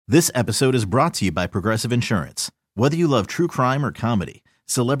This episode is brought to you by Progressive Insurance. Whether you love true crime or comedy,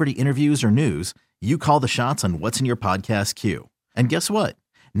 celebrity interviews or news, you call the shots on what's in your podcast queue. And guess what?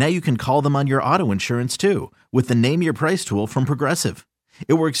 Now you can call them on your auto insurance too with the Name Your Price tool from Progressive.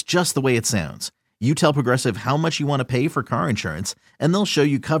 It works just the way it sounds. You tell Progressive how much you want to pay for car insurance, and they'll show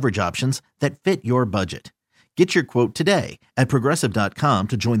you coverage options that fit your budget. Get your quote today at Progressive.com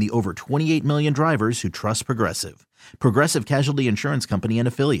to join the over 28 million drivers who trust Progressive. Progressive Casualty Insurance Company and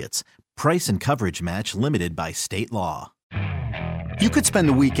Affiliates. Price and coverage match limited by state law. You could spend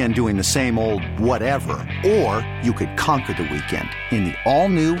the weekend doing the same old whatever, or you could conquer the weekend in the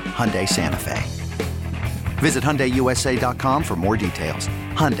all-new Hyundai Santa Fe. Visit HyundaiUSA.com for more details.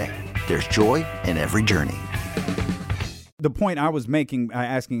 Hyundai, there's joy in every journey. The point I was making,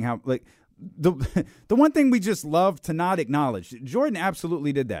 asking how, like, the one thing we just love to not acknowledge, Jordan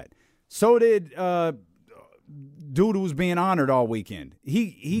absolutely did that. So did dude who was being honored all weekend.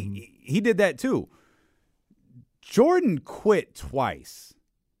 He did that too. Jordan quit twice.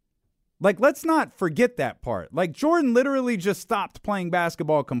 Like, let's not forget that part. Like, Jordan literally just stopped playing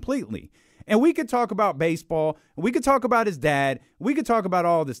basketball completely. And we could talk about baseball. We could talk about his dad. We could talk about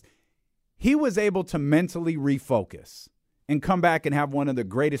all this. He was able to mentally refocus and come back and have one of the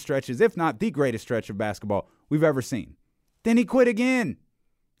greatest stretches, if not the greatest stretch of basketball we've ever seen. Then he quit again.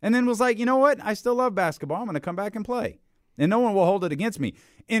 And then was like, you know what? I still love basketball. I'm going to come back and play. And no one will hold it against me.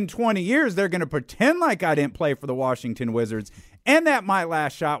 In 20 years, they're going to pretend like I didn't play for the Washington Wizards and that my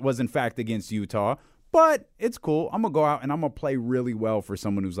last shot was, in fact, against Utah. But it's cool. I'm going to go out and I'm going to play really well for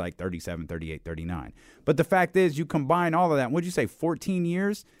someone who's like 37, 38, 39. But the fact is, you combine all of that. What'd you say, 14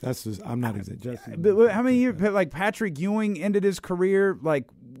 years? That's just, I'm not exaggerating. How many years? Like, Patrick Ewing ended his career, like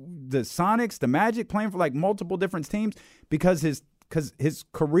the Sonics, the Magic, playing for like multiple different teams because his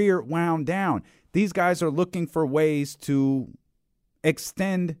career wound down. These guys are looking for ways to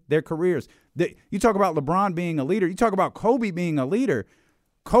extend their careers. You talk about LeBron being a leader. You talk about Kobe being a leader.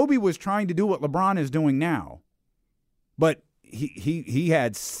 Kobe was trying to do what LeBron is doing now. But he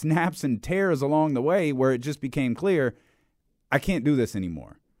had snaps and tears along the way where it just became clear, I can't do this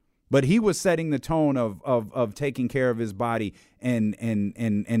anymore. But he was setting the tone of taking care of his body and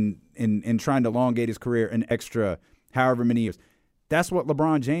trying to elongate his career an extra however many years. That's what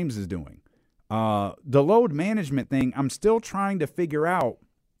LeBron James is doing. The load management thing, I'm still trying to figure out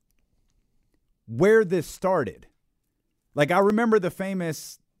where this started. Like, I remember the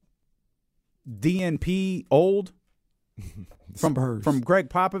famous DNP from Greg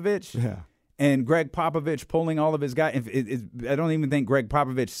Popovich. Yeah. And Greg Popovich pulling all of his guys. I don't even think Greg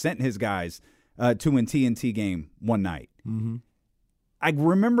Popovich sent his guys to a TNT game one night. Mm-hmm. I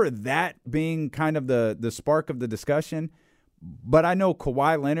remember that being kind of the spark of the discussion. But I know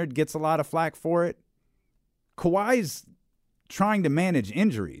Kawhi Leonard gets a lot of flack for it. Kawhi's trying to manage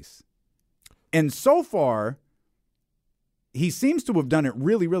injuries. And so far, he seems to have done it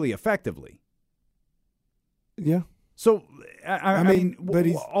really, really effectively. Yeah. So, I mean, but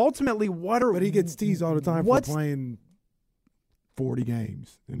ultimately, But he gets teased all the time for playing 40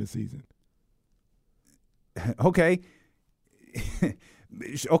 games in a season. Okay.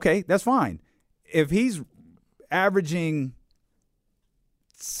 Okay, that's fine. If he's averaging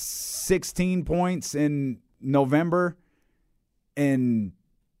 16 points in November and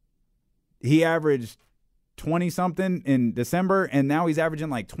he averaged 20-something in December and now he's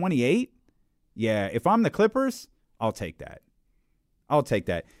averaging like 28, yeah, if I'm the Clippers, I'll take that.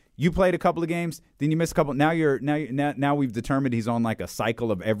 You played a couple of games, then you missed a couple. Now we've determined he's on like a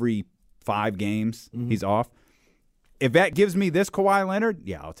cycle of every 5 games he's off. If that gives me this Kawhi Leonard,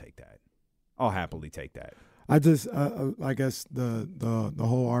 yeah, I'll take that. I'll happily take that. I just, I guess the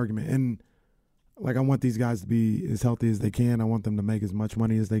whole argument, and like I want these guys to be as healthy as they can. I want them to make as much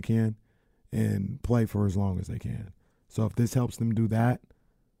money as they can and play for as long as they can. So if this helps them do that,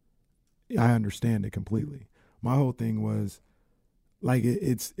 I understand it completely. My whole thing was like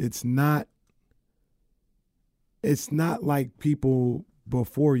it's not like people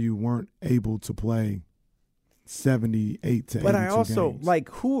before you weren't able to play 78 to 82 games. But I also like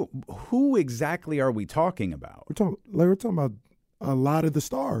who exactly are we talking about? We're talking about a lot of the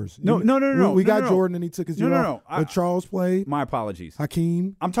stars. No. We got Jordan and he took his year off. But Charles played. My apologies.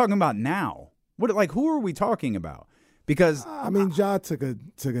 Hakeem. I'm talking about now. Who are we talking about? Because Ja took a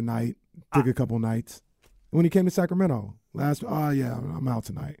couple nights. When he came to Sacramento I'm out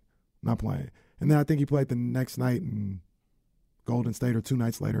tonight. Not playing. And then I think he played the next night in Golden State or 2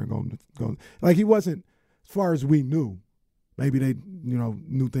 nights later in Golden. Like, he wasn't, as far as we knew. Maybe they,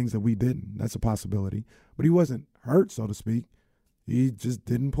 knew things that we didn't. That's a possibility. But he wasn't hurt, so to speak. He just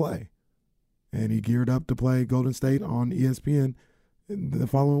didn't play. And he geared up to play Golden State on ESPN the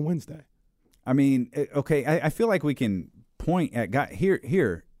following Wednesday. I mean, okay, I feel like we can point at guy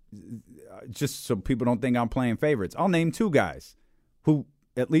here, just so people don't think I'm playing favorites. I'll name 2 guys who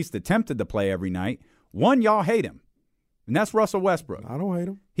at least attempted to play every night. One, y'all hate him, and that's Russell Westbrook. I don't hate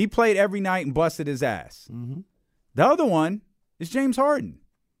him. He played every night and busted his ass. Mm-hmm. The other one is James Harden.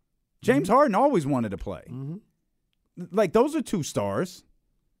 James Harden always wanted to play. Mm-hmm. Like, those are 2 stars.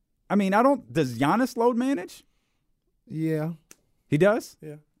 I mean, does Giannis load manage? Yeah. He does?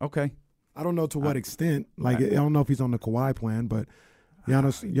 Yeah. Okay. I don't know to what extent. Like, I don't know if he's on the Kawhi plan, but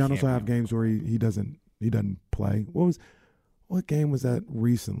Giannis will have games where he doesn't play. What game was that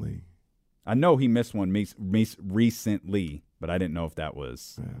recently? I know he missed one recently, but I didn't know if that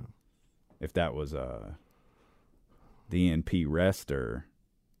was the NP rest or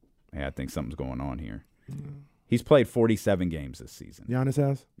I think something's going on here. He's played 47 games this season. Giannis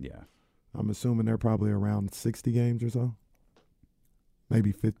has? Yeah. I'm assuming they're probably around 60 games or so.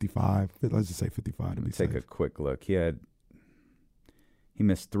 Maybe 55. Let's just say 55 to be safe. Take a quick look. He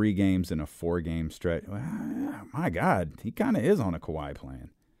missed 3 games in a 4-game stretch. My God, he kind of is on a Kawhi plan.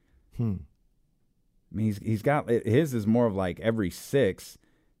 I mean, he's got his is more of like every 6.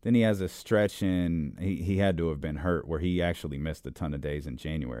 Then he has a stretch in he had to have been hurt where he actually missed a ton of days in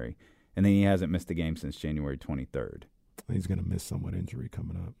January, and then he hasn't missed a game since January 23rd. He's gonna miss some with injury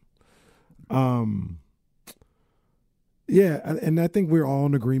coming up. Yeah, and I think we're all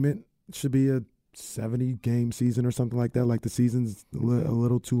in agreement. It should be a 70-game season or something like that. Like the season's a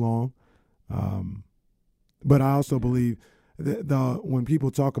little too long. But I also believe that when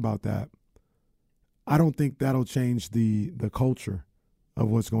people talk about that, I don't think that'll change the culture of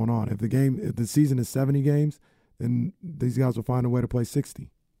what's going on. If the season is 70 games, then these guys will find a way to play 60.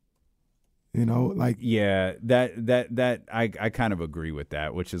 You know, like that I kind of agree with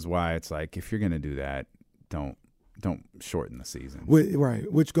that, which is why it's like if you're gonna do that, don't shorten the season.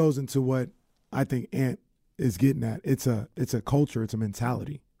 Right, which goes into what I think Ant is getting at. It's a culture, it's a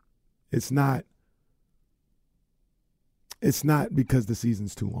mentality. It's not because the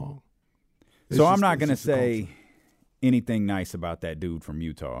season's too long. So I'm not gonna say anything nice about that dude from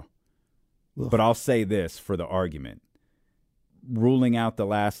Utah, but I'll say this for the argument. Ruling out the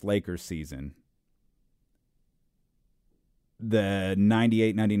last Lakers season, the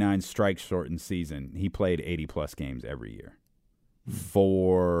 98-99 strike-shortened season, he played 80-plus games every year.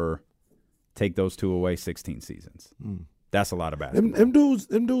 Take those 2 away, 16 seasons. That's a lot of basketball. Them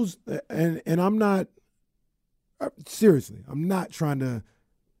dudes, and I'm not – seriously, I'm not trying to,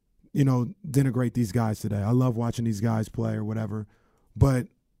 denigrate these guys today. I love watching these guys play or whatever. But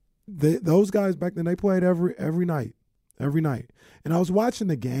those guys back then, they played every night. Every night. And I was watching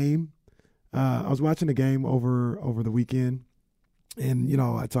the game. Over the weekend. And,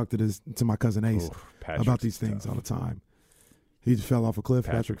 I talked to my cousin Ace about these things all the time. He just fell off a cliff.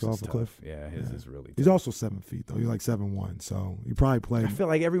 Patrick's off a cliff. Yeah, his is really tough. He's also 7 feet, though. He's like 7'1", so he probably played. I feel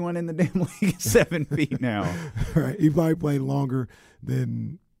like everyone in the damn league is 7 feet now. Right. He probably played longer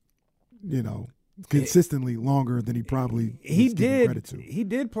than, consistently longer than he probably credit to. He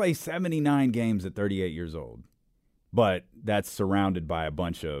did play 79 games at 38 years old. But that's surrounded by a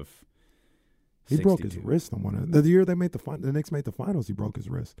bunch of 62. He broke his wrist on one of the year they made the Knicks made the finals. He broke his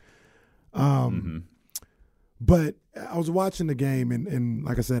wrist. But I was watching the game, and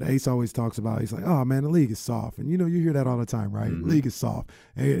like I said, Ace always talks about. He's like, "Oh man, the league is soft," and you hear that all the time, right? Mm-hmm. League is soft.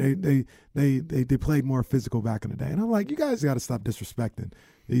 They played more physical back in the day, and I'm like, you guys got to stop disrespecting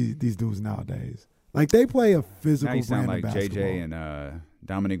these dudes nowadays. Like they play a physical. Now you sound brand like of basketball. JJ and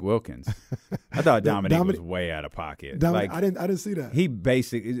Dominique Wilkins. I thought Dominique was way out of pocket. I didn't see that. He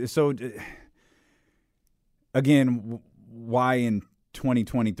basically again, why in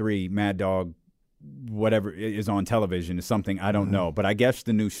 2023 Mad Dog, whatever is on television is something I don't know. But I guess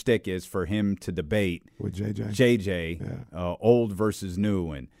the new shtick is for him to debate with JJ, old versus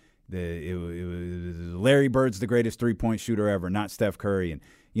new, and it was Larry Bird's the greatest 3-point shooter ever, not Steph Curry, and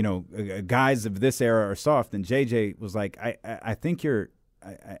guys of this era are soft. And JJ was like, I think you're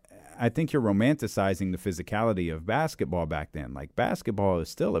romanticizing the physicality of basketball back then. Like basketball is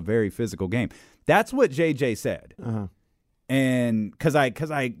still a very physical game. That's what JJ said. Uh-huh. And because I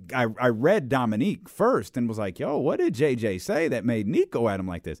read Dominique first and was like, yo, what did JJ say that made Nick go at him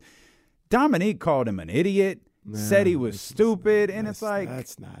like this? Dominique called him an idiot, said he was stupid, and it's like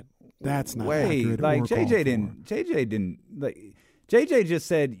that's not wait, accurate. Like JJ didn't like JJ just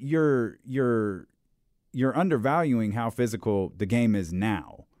said you're undervaluing how physical the game is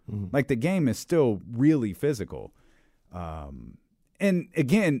now. Mm-hmm. Like the game is still really physical. And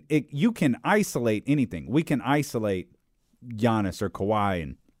again, you can isolate anything. We can isolate Giannis or Kawhi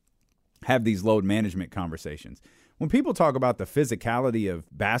and have these load management conversations. when people talk about the physicality of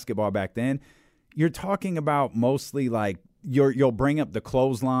basketball back then, you're talking about mostly like you'll bring up the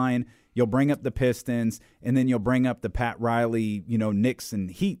clothesline, you'll bring up the Pistons, and then you'll bring up the Pat Riley, Knicks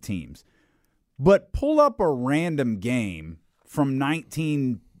and Heat teams. But pull up a random game from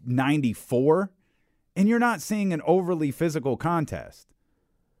 1994, and you're not seeing an overly physical contest.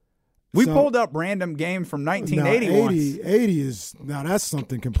 We pulled up random game from 1980. 80 is now that's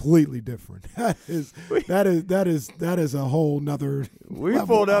something completely different. That is a whole nother. We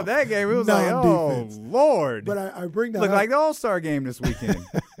pulled up that game. It was like, oh Lord! But I bring that looked up. like the All-Star game this weekend.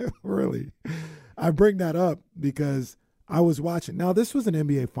 Really, I bring that up because I was watching. Now this was an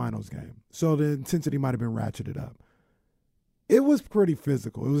NBA Finals game, so the intensity might have been ratcheted up. It was pretty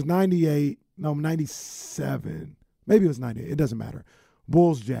physical. It was 97. Maybe it was 98. It doesn't matter.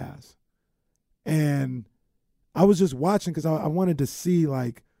 Bulls Jazz. And I was just watching because I wanted to see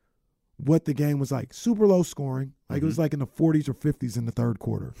like what the game was like. Super low scoring. Like it was like in the 40s or 50s in the third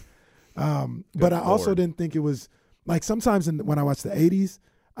quarter. But I also didn't think it was like sometimes when I watch the 80s,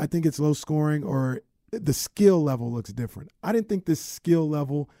 I think it's low scoring or the skill level looks different. I didn't think this skill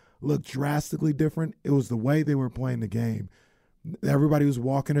level looked drastically different. It was the way they were playing the game. Everybody was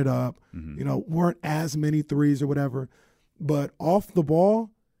walking it up. Weren't as many threes or whatever. But off the ball,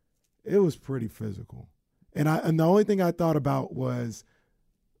 it was pretty physical. And the only thing I thought about was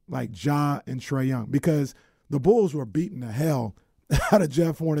like Ja and Trae Young because the Bulls were beating the hell out of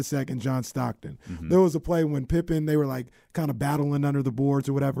Jeff Hornacek and John Stockton. There was a play when Pippen, they were like kind of battling under the boards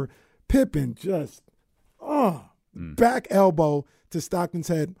or whatever. Pippen just, back elbow to Stockton's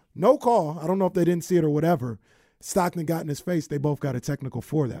head. No call. I don't know if they didn't see it or whatever. Stockton got in his face. They both got a technical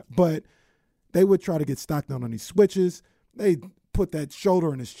for that. But they would try to get Stockton on these switches. They put that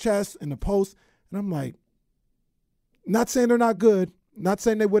shoulder in his chest in the post. And I'm like, not saying they're not good, not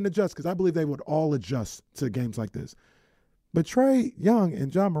saying they wouldn't adjust, because I believe they would all adjust to games like this. But Trae Young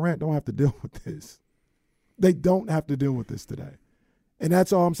and John Morant don't have to deal with this. They don't have to deal with this today. And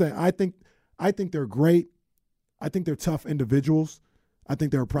that's all I'm saying. I think they're great. I think they're tough individuals. I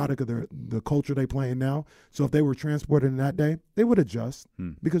think they're a product of the culture they play in now. So if they were transported in that day, they would adjust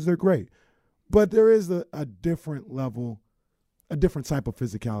because they're great. But there is a different level, a different type of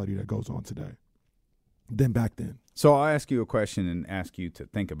physicality that goes on today than back then. So I'll ask you a question and ask you to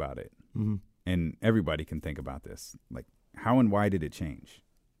think about it. And everybody can think about this. Like, how and why did it change?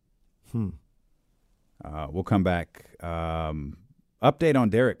 We'll come back. Update on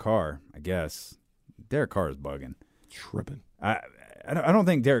Derek Carr, I guess. Derek Carr is bugging. Tripping. I don't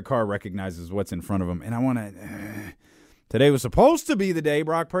think Derek Carr recognizes what's in front of him. And I want to today was supposed to be the day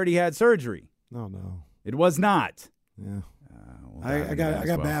Brock Purdy had surgery. No. It was not. Yeah. I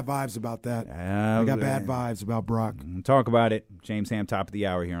got bad vibes about that. I got bad vibes about Brock. We'll talk about it. James Ham, top of the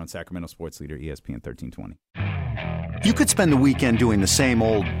hour here on Sacramento Sports Leader, ESPN 1320. You could spend the weekend doing the same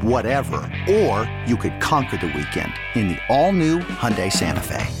old whatever, or you could conquer the weekend in the all-new Hyundai Santa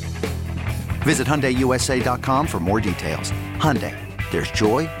Fe. Visit HyundaiUSA.com for more details. Hyundai, there's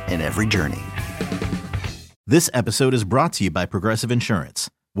joy in every journey. This episode is brought to you by Progressive Insurance.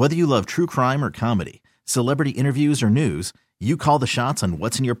 Whether you love true crime or comedy, celebrity interviews or news, you call the shots on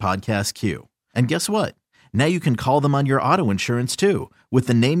what's in your podcast queue. And guess what? Now you can call them on your auto insurance too with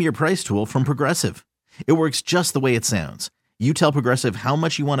the Name Your Price tool from Progressive. It works just the way it sounds. You tell Progressive how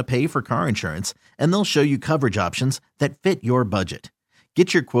much you want to pay for car insurance, and they'll show you coverage options that fit your budget.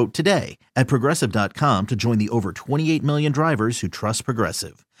 Get your quote today at Progressive.com to join the over 28 million drivers who trust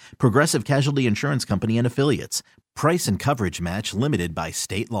Progressive. Progressive Casualty Insurance Company and Affiliates. Price and coverage match limited by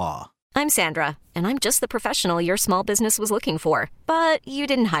state law. I'm Sandra, and I'm just the professional your small business was looking for. But you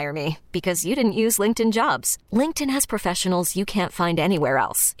didn't hire me because you didn't use LinkedIn Jobs. LinkedIn has professionals you can't find anywhere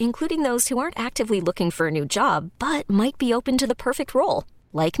else, including those who aren't actively looking for a new job, but might be open to the perfect role,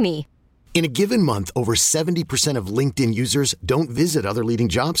 like me. In a given month, over 70% of LinkedIn users don't visit other leading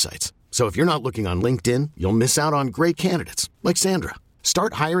job sites. So if you're not looking on LinkedIn, you'll miss out on great candidates like Sandra.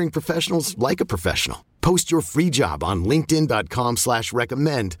 Start hiring professionals like a professional. Post your free job on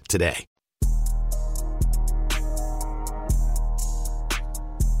linkedin.com/recommend today.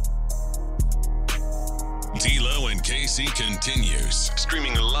 D'Lo and KC continues,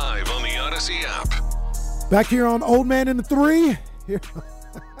 streaming live on the Odyssey app. Back here on Old Man in the Three.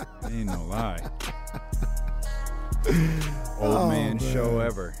 Ain't no lie. Old man show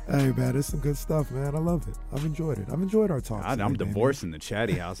ever. Hey, man, it's some good stuff, man. I love it. I've enjoyed it. I've enjoyed our talks. I'm divorcing the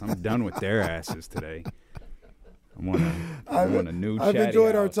Chatty House. I'm done with their asses today. I want a new Chatty I've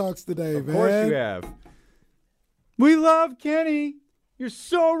enjoyed House. our talks today, man. Of course you have. We love Kenny. You're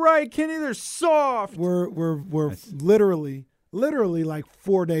so right, Kenny. They're soft. We're literally like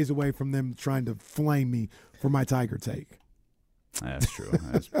 4 days away from them trying to flame me for my Tiger take. That's true.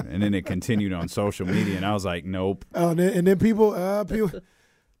 And then it continued on social media, and I was like, nope. Oh, and then people was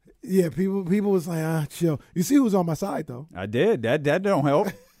like, chill. You see who's on my side though? I did. That don't help.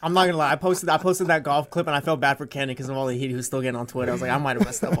 I'm not gonna lie. I posted that golf clip, and I felt bad for Kenny because of all the heat he was still getting on Twitter. I was like, I might have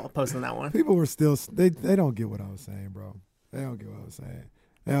messed up posting that one. People were still they don't get what I was saying, bro. They don't get what I was saying.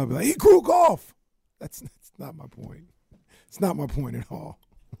 They'll be like, he crew golf. That's not my point. It's not my point at all.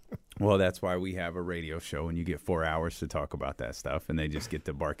 Well, that's why we have a radio show, and you get 4 hours to talk about that stuff, and they just get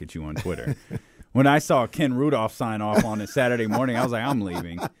to bark at you on Twitter. When I saw Ken Rudolph sign off on a Saturday morning, I was like, I'm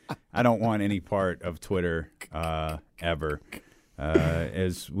leaving. I don't want any part of Twitter ever.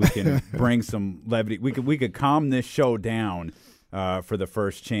 As we can bring some levity, we could calm this show down for the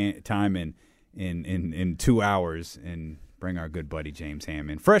first time in 2 hours and bring our good buddy James Ham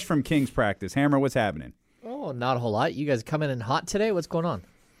in, fresh from King's practice. Hammer, what's happening? Oh, not a whole lot. You guys coming in hot today? What's going on?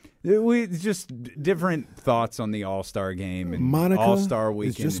 We just different thoughts on the All-Star game and Monica All-Star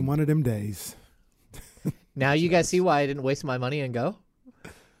weekend. It's just one of them days. Now you guys see why I didn't waste my money and go?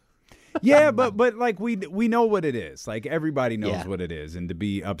 Yeah, but like we know what it is. Like everybody knows what it is, and to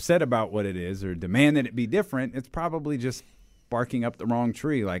be upset about what it is or demand that it be different, it's probably just barking up the wrong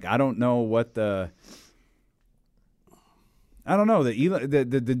tree. Like I don't know what the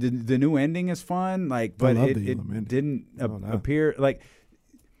new ending is fun. Like, but it didn't appear like.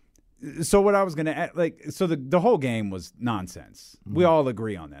 So what I was gonna so the whole game was nonsense. Mm-hmm. We all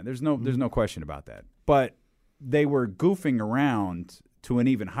agree on that. There's no question about that. But they were goofing around to an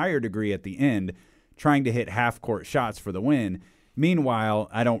even higher degree at the end, trying to hit half-court shots for the win. Meanwhile,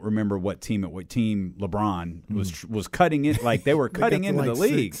 I don't remember what team LeBron was cutting in. Like they were cutting into the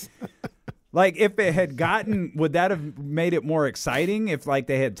league. Like if it had would that have made it more exciting if like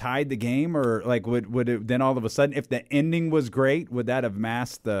they had tied the game, or like would it then all of a sudden if the ending was great, would that have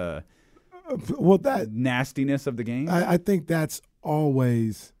masked the that nastiness of the game? I think that's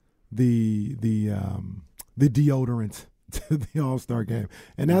always the deodorant to the All-Star game.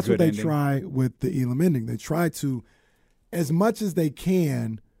 And that's what they try with the Elam ending. They try to, as much as they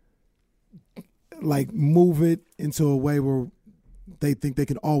can, like move it into a way where they think they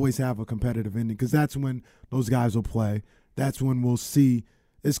can always have a competitive ending, because that's when those guys will play. That's when we'll see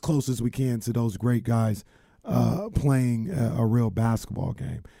as close as we can to those great guys playing a real basketball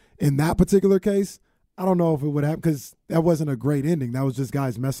game. In that particular case, I don't know if it would happen, because that wasn't a great ending. That was just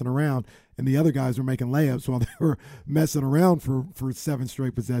guys messing around, and the other guys were making layups while they were messing around for 7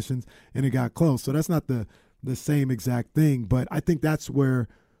 straight possessions, and it got close. So that's not the same exact thing, but I think that's why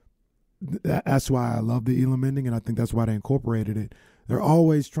I love the Elam ending, and I think that's why they incorporated it. They're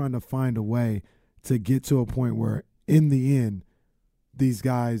always trying to find a way to get to a point where, in the end, these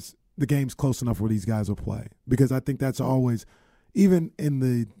guys, the game's close enough where these guys will play. Because I think that's always, even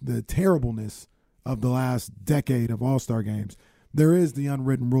in the terribleness of the last decade of All-Star games, there is the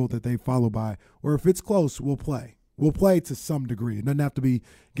unwritten rule that they follow by, where if it's close, we'll play. We'll play to some degree. It doesn't have to be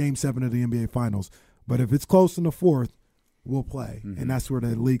Game 7 of the NBA Finals. But if it's close in the fourth, we'll play. Mm-hmm. And that's where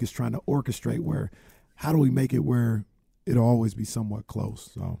the league is trying to orchestrate, where how do we make it where it'll always be somewhat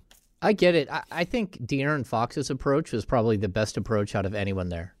close. So I get it. I think De'Aaron Fox's approach was probably the best approach out of anyone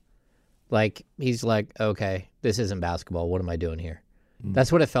there. Like, he's like, okay, this isn't basketball. What am I doing here? Mm-hmm.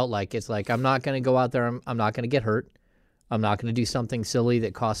 That's what it felt like. It's like, I'm not going to go out there. I'm not going to get hurt. I'm not going to do something silly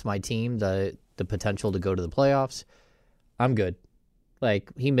that costs my team the potential to go to the playoffs. I'm good.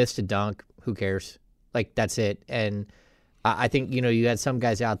 Like, he missed a dunk. Who cares? Like, that's it. And I think, you had some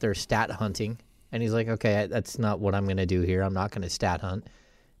guys out there stat hunting, and he's like, okay, that's not what I'm going to do here. I'm not going to stat hunt.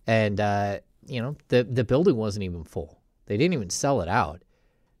 And, the building wasn't even full. They didn't even sell it out.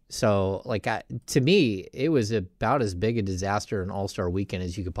 So, like, to me, it was about as big a disaster an All-Star weekend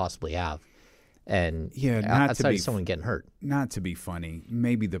as you could possibly have. And outside of someone getting hurt. Not to be funny,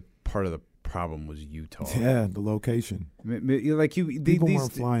 maybe the part of the problem was Utah. Yeah, the location. Like people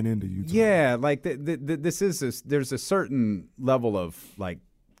weren't flying into Utah. Yeah, like there's a certain level of like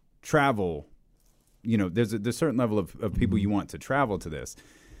travel. There's a certain level of people you want to travel to this.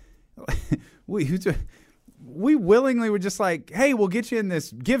 We willingly were just like, hey, we'll get you in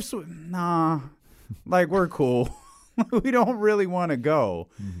this gift. Nah, like we're cool. We don't really want to go.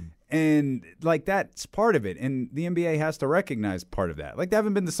 Mm-hmm. And, like, that's part of it. And the NBA has to recognize part of that. Like, they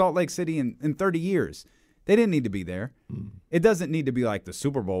haven't been to Salt Lake City in 30 years. They didn't need to be there. Mm. It doesn't need to be like the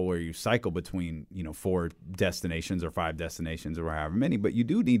Super Bowl where you cycle between, 4 destinations or 5 destinations or however many. But you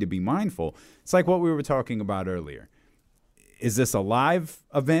do need to be mindful. It's like what we were talking about earlier. Is this a live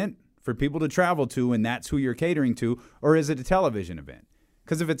event for people to travel to and that's who you're catering to? Or is it a television event?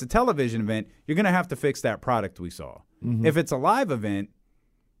 Because if it's a television event, you're going to have to fix that product we saw. Mm-hmm. If it's a live event,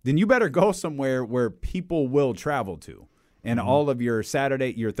 then you better go somewhere where people will travel to. And all of your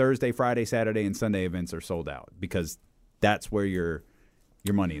Thursday, Friday, Saturday, and Sunday events are sold out because that's where your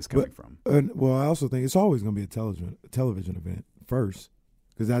money is coming from. Well, I also think it's always going to be a television event first,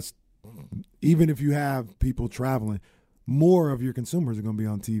 because that's, even if you have people traveling, more of your consumers are going to be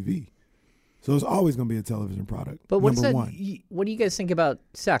on TV. So it's always going to be a television product. But what do you guys think about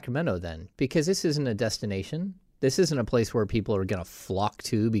Sacramento then? Because this isn't a destination. This isn't a place where people are going to flock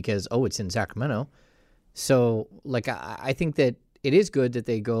to because, it's in Sacramento. So, I think that it is good that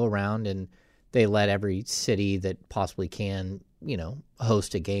they go around and they let every city that possibly can,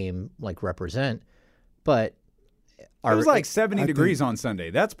 host a game, represent. But it was 70 degrees on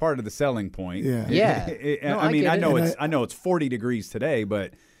Sunday. That's part of the selling point. Yeah. Yeah. I know it's 40 degrees today,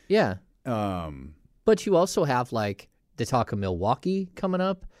 but yeah. But you also have the talk of Milwaukee coming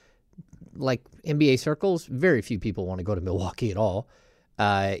up. NBA circles, very few people want to go to Milwaukee at all.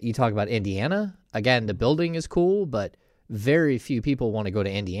 You talk about Indiana. Again, the building is cool, but very few people want to go to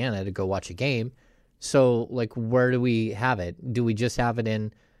Indiana to go watch a game. So, where do we have it? Do we just have it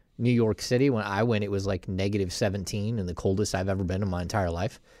in New York City? When I went, it was negative 17 and the coldest I've ever been in my entire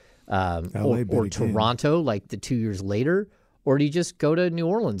life. Or Toronto, the 2 years later. Or do you just go to New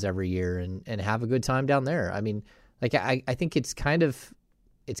Orleans every year and have a good time down there? I mean, I think it's kind of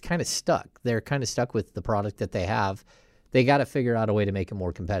stuck. They're kind of stuck with the product that they have. They got to figure out a way to make it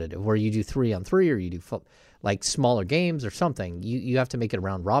more competitive, where you do 3-on-3 or you do smaller games or something. You have to make it a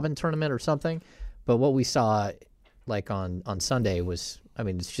round robin tournament or something. But what we saw on Sunday was,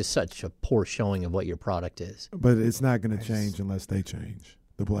 it's just such a poor showing of what your product is. But it's not going to change unless they change,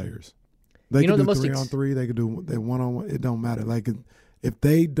 the players. They can do 3-on-3. They could do 1-on-1. It don't matter. If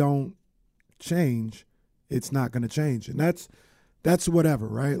they don't change, it's not going to change, and that's whatever,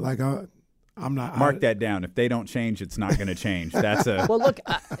 right? I'm not. Mark that down. If they don't change, it's not going to change. That's a well. Look,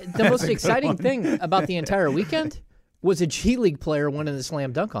 the most exciting thing about the entire weekend was a G League player winning the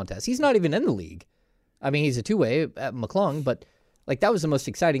slam dunk contest. He's not even in the league. He's a two-way at McClung, but that was the most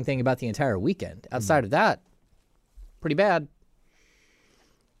exciting thing about the entire weekend. Outside of that, pretty bad.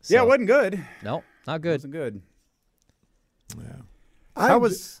 So, yeah, it wasn't good. No, not good. It wasn't good. Yeah,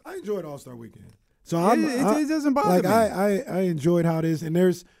 I enjoyed All-Star Weekend. So it doesn't bother me. I enjoyed how it is, and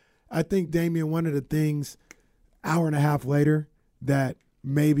I think, Damian, one of the things hour and a half later that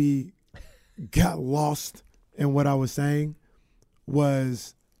maybe got lost in what I was saying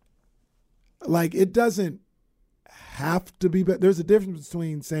was it doesn't have to be better. There's a difference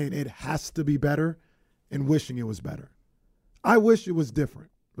between saying it has to be better and wishing it was better. I wish it was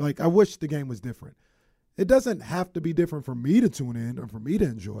different. I wish the game was different. It doesn't have to be different for me to tune in or for me to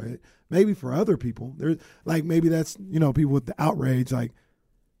enjoy it. Maybe for other people. There's maybe that's, people with the outrage,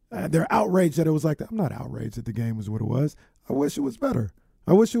 they're outraged that it was like that. I'm not outraged that the game was what it was. I wish it was better.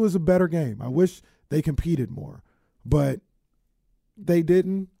 I wish it was a better game. I wish they competed more. But they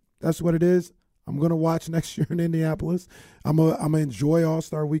didn't. That's what it is. I'm going to watch next year in Indianapolis. I'm going to enjoy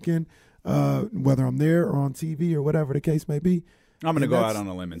All-Star Weekend, whether I'm there or on TV or whatever the case may be. I'm going to go out on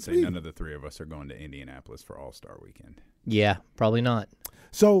a limb and say none of the three of us are going to Indianapolis for All-Star Weekend. Yeah, probably not.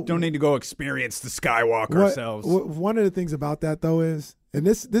 So don't need to go experience the Skywalk ourselves. One of the things about that, though, is, and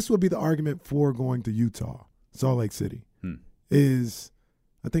this would be the argument for going to Utah, Salt Lake City, is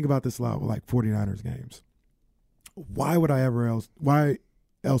I think about this a lot with 49ers games. Why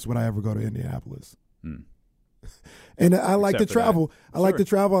else would I ever go to Indianapolis? And I like to travel. I like to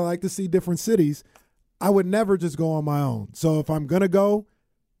travel. I like to see different cities. I would never just go on my own. So if I'm going to go,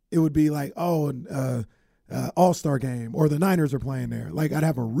 it would be All-Star game or the Niners are playing there. I'd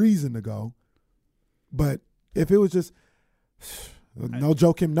have a reason to go. But if it was just, no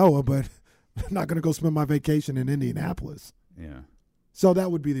Joakim Noah, but I'm not going to go spend my vacation in Indianapolis. Yeah. So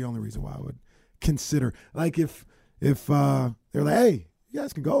that would be the only reason why I would consider. If they're hey, you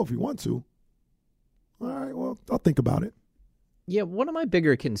guys can go if you want to. All right, well, I'll think about it. Yeah, one of my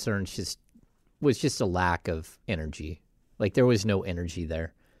bigger concerns was just a lack of energy. There was no energy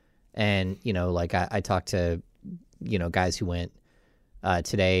there. And, I talked to, guys who went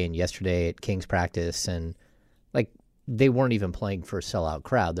today and yesterday at Kings practice, and, they weren't even playing for a sellout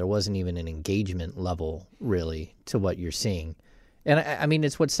crowd. There wasn't even an engagement level, really, to what you're seeing. And, I mean,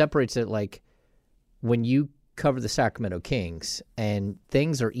 it's what separates it, when you cover the Sacramento Kings and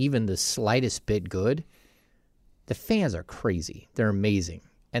things are even the slightest bit good, the fans are crazy. They're amazing.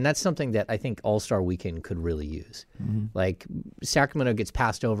 And that's something that I think All-Star Weekend could really use. Mm-hmm. Sacramento gets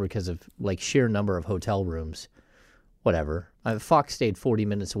passed over because of sheer number of hotel rooms. whatever. Fox stayed 40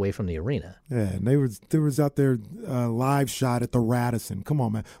 minutes away from the arena. Yeah, and they was out there live shot at the Radisson. Come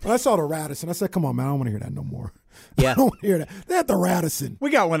on, man. When I saw the Radisson, I said, come on, man, I don't want to hear that no more. Yeah. I don't want to hear that. They're at the Radisson.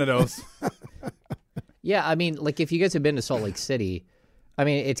 We got one of those. Yeah, I mean, like, if you guys have been to Salt Lake City, I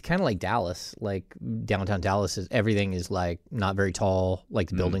mean, it's kind of like Dallas. Like, downtown Dallas, everything is, like, not very tall,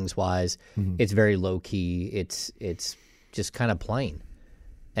 like, buildings-wise. It's very low-key. It's just kind of plain.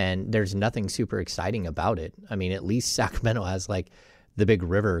 And there's nothing super exciting about it. I mean, at least Sacramento has, like, the big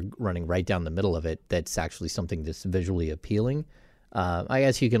river running right down the middle of it that's actually something that's visually appealing. I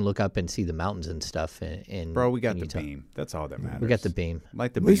guess you can look up and see the mountains and stuff. Bro, we got the beam. That's all that matters. We got the beam.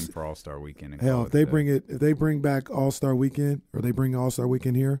 Like the beam for All-Star Weekend. Hell, if they bring back All-Star Weekend, or they bring All-Star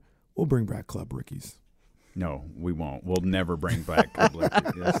Weekend here, we'll bring back Club Ricky's. No, we won't. We'll never bring back Club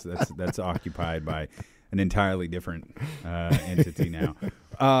Ricky's. That's occupied by an entirely different entity now.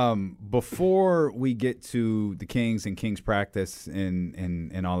 Before we get to the Kings and Kings practice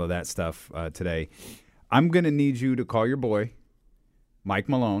and all of that stuff today, I'm going to need you to call your boy,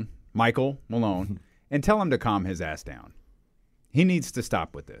 Michael Malone, and tell him to calm his ass down. He needs to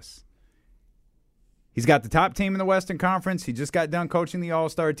stop with this. He's got the top team in the Western Conference. He just got done coaching the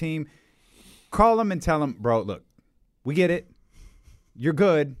All-Star team. Call him and tell him, bro, look, we get it. You're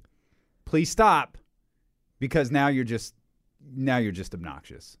good. Please stop, because now you're just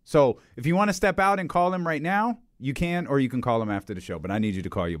obnoxious. So if you want to step out and call him right now, you can, or you can call him after the show. But I need you to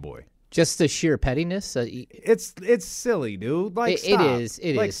call your boy. Just the sheer pettiness. It's silly, dude. Like, stop.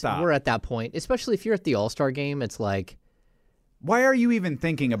 It is. Stop. We're at that point, especially if you're at the All-Star game. It's like, why are you even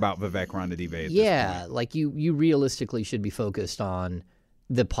thinking about Vivek Ranadive at this point? Like you realistically should be focused on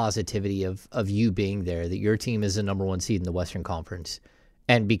the positivity of you being there, that your team is the number one seed in the Western Conference.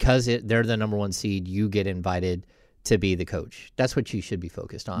 And because they're the number one seed, you get invited to be the coach. That's what you should be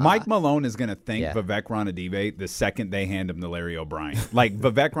focused on. Mike Malone is going to thank Vivek Ranadive the second they hand him the Larry O'Brien. Like,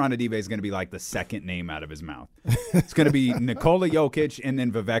 Vivek Ranadive is going to be like the second name out of his mouth. It's going to be Nikola Jokic and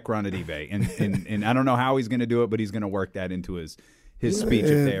then Vivek Ranadive. And I don't know how he's going to do it, but he's going to work that into his speech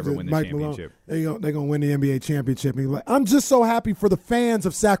if they ever win the championship. Malone, they're going to win the NBA championship. And he's like, I'm just so happy for the fans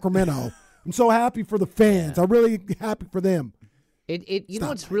of Sacramento. I'm so happy for the fans. I'm really happy for them. You know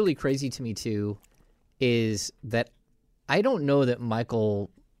what's really crazy to me, too, is that I don't know that Michael,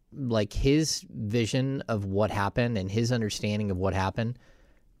 like, his vision of what happened and his understanding of what happened,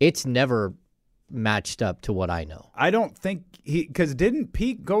 it's never matched up to what I know. I don't think because didn't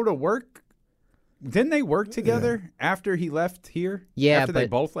Pete go to work? Didn't they work together after he left here? Yeah, after they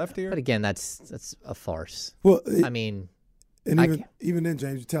both left here. But again, that's a farce. Well, I mean, and even then,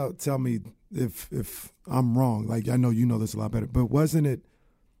 James, tell me if I'm wrong. Like, I know you know this a lot better, but wasn't it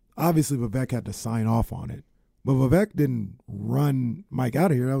obviously Vivek had to sign off on it? But Vivek didn't run Mike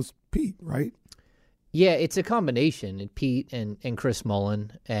out of here. That was Pete, right? Yeah, it's a combination. Pete and Chris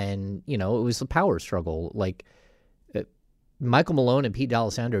Mullin, and, you know, it was a power struggle. Like, Michael Malone and Pete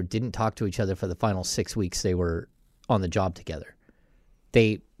D'Alessandro didn't talk to each other for the final 6 weeks they were on the job together.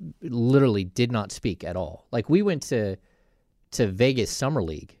 They literally did not speak at all. Like, we went to Vegas Summer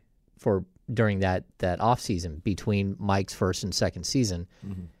League during that off season between Mike's first and second season,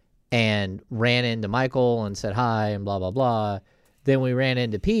 and ran into Michael and said hi and blah blah blah. Then we ran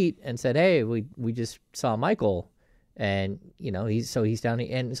into Pete and said, hey, we just saw Michael, and, you know, he's down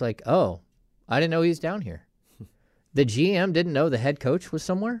here, and it's like, oh, I didn't know he was down here. The GM didn't know the head coach was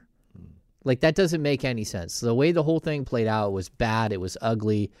somewhere. Like, that doesn't make any sense. The way the whole thing played out was bad. It was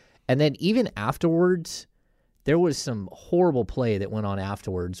ugly. And then even afterwards, there was some horrible play that went on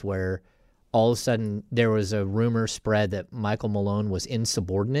afterwards where all of a sudden there was a rumor spread that Michael Malone was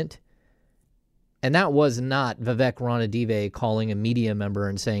insubordinate. And that was not Vivek Ranadive calling a media member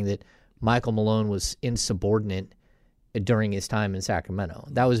and saying that Michael Malone was insubordinate during his time in Sacramento.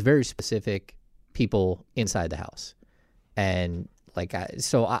 That was very specific people inside the house. And like,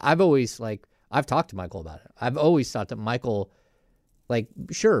 I've always, like, I've talked to Michael about it. I've always thought that Michael, like,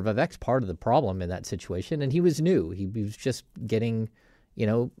 sure, Vivek's part of the problem in that situation, and he was new. He was just getting, you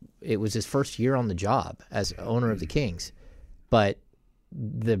know, it was his first year on the job as owner of the Kings. But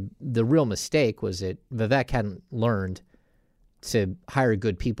the real mistake was that Vivek hadn't learned to hire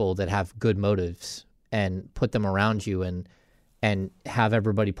good people that have good motives and put them around you and have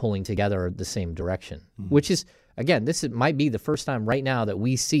everybody pulling together the same direction, which is, again, might be the first time right now that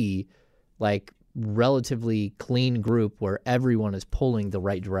we see, like, relatively clean group where everyone is pulling the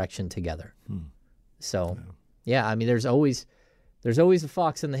right direction together. So, yeah, I mean, there's always a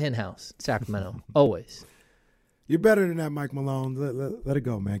fox in the hen house, Sacramento, always. You're better than that, Mike Malone. Let it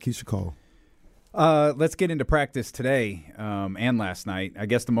go, man. Keisha Cole. Let's get into practice today and last night. I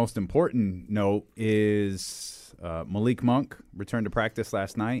guess the most important note is Malik Monk returned to practice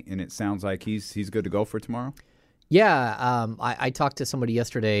last night, and it sounds like he's good to go for tomorrow. Yeah, I talked to somebody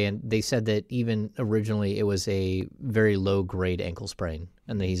yesterday, and they said that even originally it was a very low-grade ankle sprain,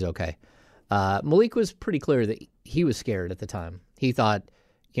 and that he's okay. Malik was pretty clear that he was scared at the time. He thought,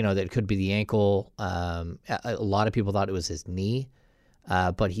 that it could be the ankle. A lot of people thought it was his knee,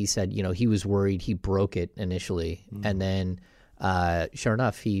 but he said, he was worried. He broke it initially, and then sure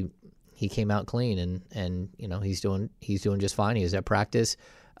enough, he came out clean, and he's doing just fine. He was at practice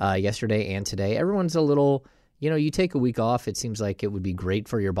yesterday and today. Everyone's a little. You take a week off, it seems like it would be great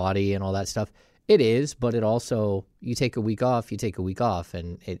for your body and all that stuff. It is, but it also, you take a week off,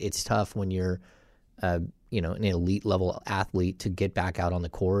 and it's tough when you're, an elite level athlete to get back out on the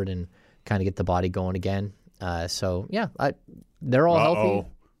court and kind of get the body going again. They're all healthy.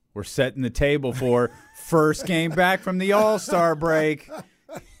 We're setting the table for first game back from the All-Star break.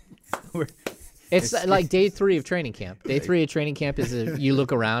 It's like day 3 of training camp. Day 3 of training camp is you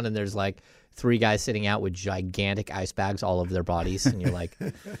look around and there's like 3 guys sitting out with gigantic ice bags all over their bodies, and you're like,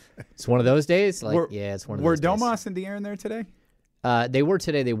 it's one of those days? It's one of those days. Were Domas and De'Aaron there today? They were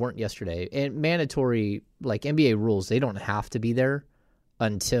today. They weren't yesterday. And mandatory, like NBA rules, they don't have to be there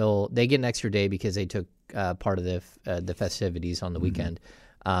until they get an extra day because they took part of the festivities on the weekend.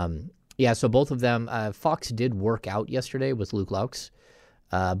 So both of them, Fox did work out yesterday with Luke Laux,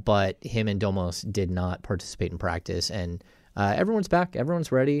 but him and Domas did not participate in practice, and everyone's back.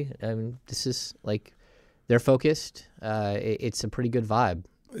 Everyone's ready. This is like they're focused. It's a pretty good vibe.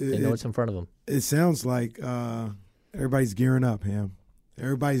 They know what's in front of them. It sounds like everybody's gearing up, Ham.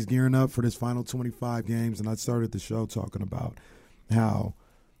 Everybody's gearing up for this final 25 games, and I started the show talking about how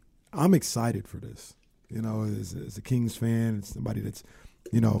I'm excited for this. As a Kings fan, it's somebody that's,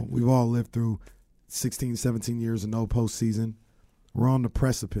 we've all lived through 16, 17 years of no postseason. We're on the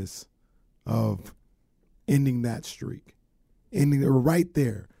precipice of ending that streak. Ending right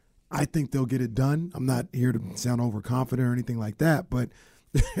there. I think they'll get it done. I'm not here to sound overconfident or anything like that, but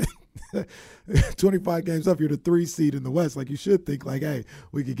 25 games up, you're the 3 seed in the West. Like, you should think like, hey,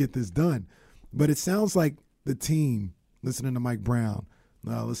 we could get this done. But it sounds like the team, listening to Mike Brown,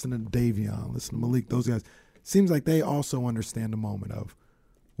 listening to Davion, listening to Malik, those guys, seems like they also understand the moment of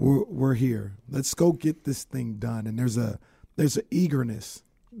we're here. Let's go get this thing done. And there's an eagerness,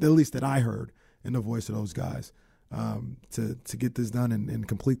 at least that I heard in the voice of those guys, to get this done and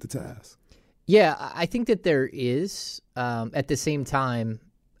complete the task. Yeah, I think that there is. At the same time,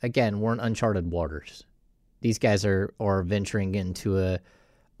 again, we're in uncharted waters. These guys are venturing into a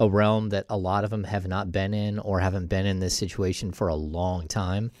realm that a lot of them have not been in or haven't been in this situation for a long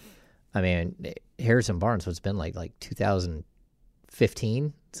time. I mean, Harrison Barnes, what's been like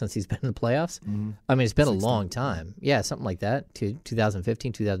 2015 since he's been in the playoffs? Mm-hmm. I mean, it's been 16. A long time. Yeah, something like that,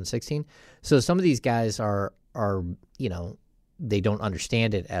 2015, 2016. So some of these guys are they don't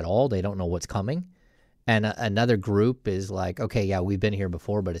understand it at all. They don't know what's coming. And another group is like, okay, yeah, we've been here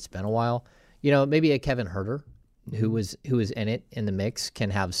before, but it's been a while. Maybe a Kevin Huerter, who was in it in the mix, can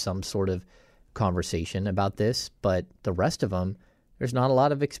have some sort of conversation about this, but the rest of them, there's not a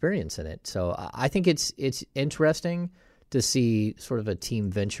lot of experience in it. So I think it's interesting to see sort of a team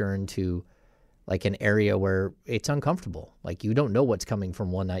venture into like an area where it's uncomfortable. Like, you don't know what's coming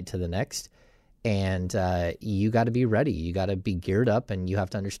from one night to the next, and you got to be ready. You got to be geared up, and you have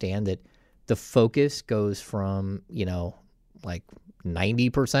to understand that the focus goes from, like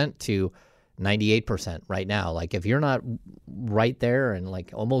 90% to 98% right now. Like, if you're not right there and like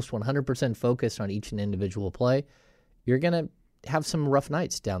almost 100% focused on each individual play, you're going to have some rough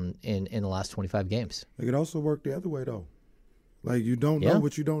nights down in the last 25 games. It could also work the other way, though. Like, you don't know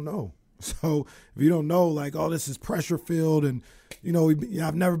what you don't know. So if you don't know, like, oh, this is pressure filled and,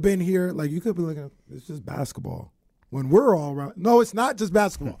 I've never been here, like, you could be looking, it's just basketball. When we're all around, no, it's not just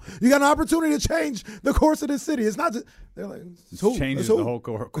basketball. You got an opportunity to change the course of the city. It's not just, they're like, it changes the whole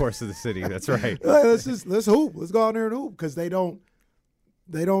course of the city. That's right. Let's hoop. Let's go out there and hoop, because you don't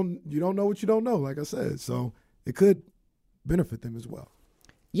know what you don't know, like I said. So it could benefit them as well.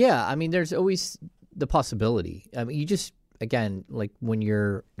 Yeah, I mean, there's always the possibility. I mean, you just, again, like when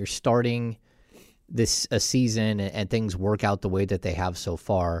you're starting a season and things work out the way that they have so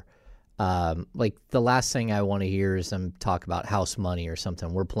far, like the last thing I want to hear is them talk about house money or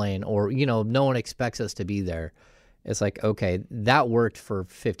something. We're playing, or, no one expects us to be there. It's like, okay, that worked for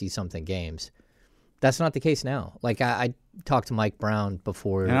 50-something games. That's not the case now. Like, I talked to Mike Brown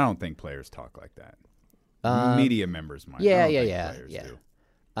before. And I don't think players talk like that. Media members might. Yeah. Do.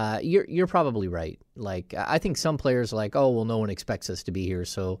 You're probably right. Like, I think some players are like, oh, well, no one expects us to be here,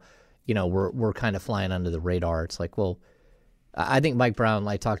 so we're kind of flying under the radar. It's like, well, I think Mike Brown,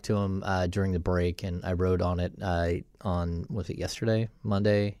 I talked to him during the break, and I wrote on it was it yesterday?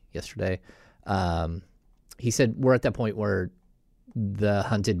 He said we're at that point where the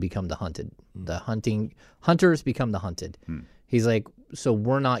hunted become the hunted. The hunters become the hunted. He's like, so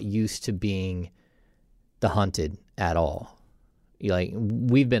we're not used to being the hunted at all. Like,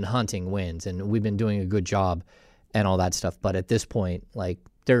 we've been hunting wins, and we've been doing a good job and all that stuff. But at this point, like,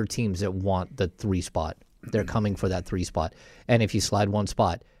 there are teams that want the 3 spot. They're coming for that 3 spot. And if you slide 1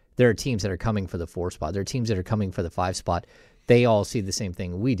 spot, there are teams that are coming for the 4 spot. There are teams that are coming for the 5 spot. They all see the same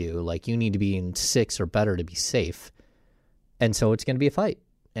thing we do. Like, you need to be in 6 or better to be safe. And so it's going to be a fight.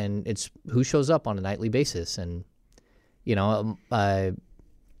 And it's who shows up on a nightly basis. And,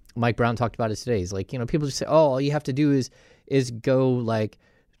 Mike Brown talked about it today. He's like, people just say, oh, all you have to do is go like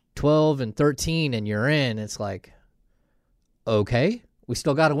 12-13 and you're in. It's like, okay, we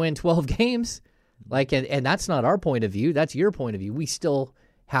still got to win 12 games. Like, and that's not our point of view. That's your point of view. We still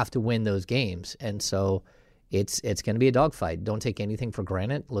have to win those games. And so it's going to be a dogfight. Don't take anything for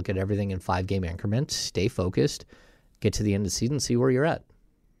granted. Look at everything in 5-game increments. Stay focused. Get to the end of the season. See where you're at.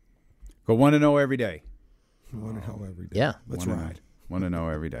 Go 1-0 every day. 1-0 every day. Yeah. Let's ride.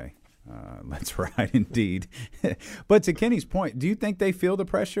 1-0 every day. Let's ride, indeed. But to Kenny's point, do you think they feel the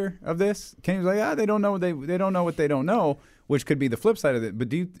pressure of this? Kenny's like, they don't know. They don't know what they don't know, which could be the flip side of it. But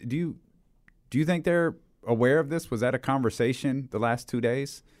do you think they're aware of this? Was that a conversation the last 2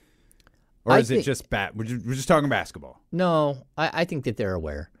 days, or is it just we're just talking basketball? No, I think that they're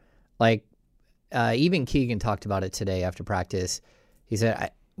aware. Like, even Keegan talked about it today after practice. He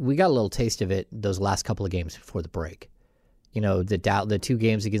said, we got a little taste of it those last couple of games before the break. The 2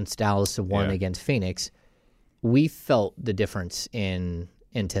 games against Dallas and 1 against Phoenix, we felt the difference in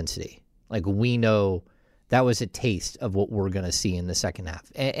intensity. Like, we know that was a taste of what we're going to see in the second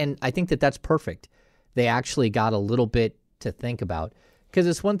half. And I think that that's perfect. They actually got a little bit to think about, because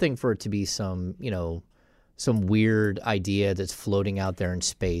it's one thing for it to be some weird idea that's floating out there in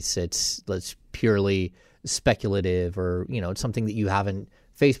space. It's purely speculative, or, it's something that you haven't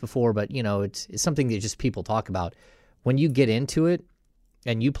faced before, but, it's something that just people talk about. When you get into it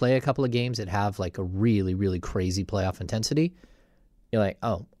and you play a couple of games that have like a really, really crazy playoff intensity, you're like,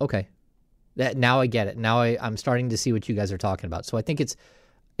 oh, okay. Now I get it. Now I'm starting to see what you guys are talking about. So I think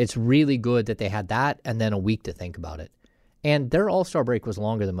it's really good that they had that and then a week to think about it. And their All-Star break was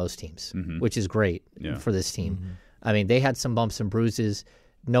longer than most teams, which is great for this team. I mean, they had some bumps and bruises.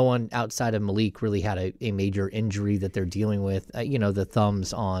 No one outside of Malik really had a major injury that they're dealing with. The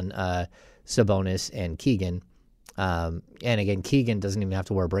thumbs on Sabonis and Keegan. And again, Keegan doesn't even have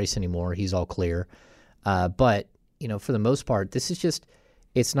to wear a brace anymore. He's all clear. But, for the most part, this is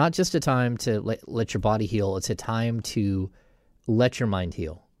it's not just a time to let your body heal. It's a time to let your mind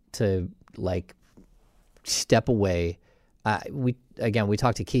heal, to like step away. We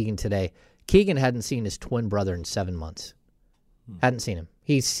talked to Keegan today. Keegan hadn't seen his twin brother in 7 months. Hadn't seen him.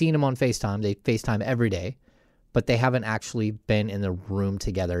 He's seen him on FaceTime. They FaceTime every day, but they haven't actually been in the room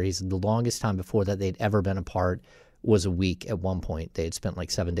together. The longest time before that they'd ever been apart was a week at one point. They had spent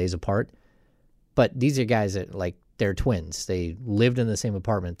like 7 days apart. But these are guys that, like, they're twins. They lived in the same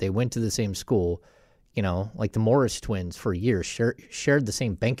apartment. They went to the same school. Like the Morris twins for years shared the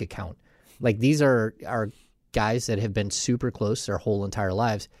same bank account. Like, these are guys that have been super close their whole entire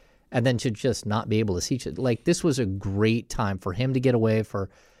lives, and then to just not be able to see each other. Like, this was a great time for him to get away, for,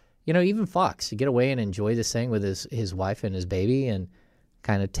 even Fox to get away and enjoy this thing with his wife and his baby and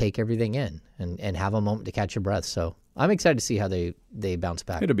kind of take everything in and have a moment to catch your breath. So I'm excited to see how they bounce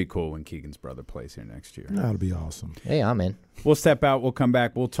back. It'll be cool when Keegan's brother plays here next year. That'll be awesome. Hey, I'm in. We'll step out. We'll come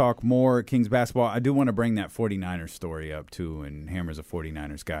back. We'll talk more Kings basketball. I do want to bring that 49ers story up, too, and Hammer's a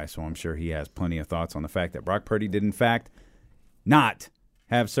 49ers guy, so I'm sure he has plenty of thoughts on the fact that Brock Purdy did, in fact, not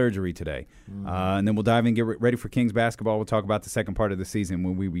have surgery today. And then we'll dive in, get ready for Kings basketball. We'll talk about the second part of the season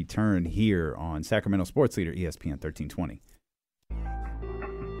when we return here on Sacramento Sports Leader, ESPN 1320.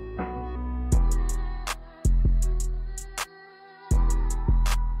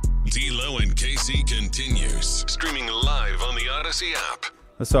 D'Lo and KC continues, streaming live on the Odyssey app.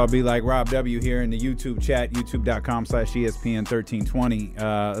 Let's all be like Rob W. here in the YouTube chat, youtube.com/ESPN 1320.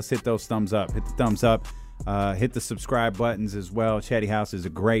 Let's hit those thumbs up. Hit the thumbs up. Hit the subscribe buttons as well. Chatty House is a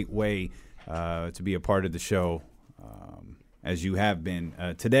great way to be a part of the show, as you have been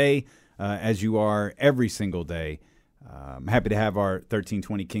today, as you are every single day. I'm happy to have our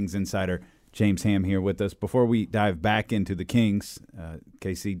 1320 Kings insider, James Ham, here with us. Before we dive back into the Kings,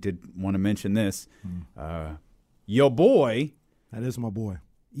 KC did want to mention this. Your boy. That is my boy.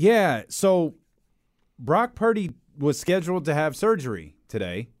 Yeah, so Brock Purdy was scheduled to have surgery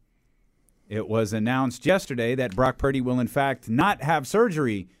today. It was announced yesterday that Brock Purdy will, in fact, not have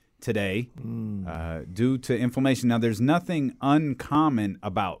surgery today due to inflammation. Now, there's nothing uncommon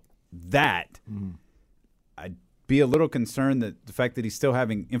about that. I'd be a little concerned that the fact that he's still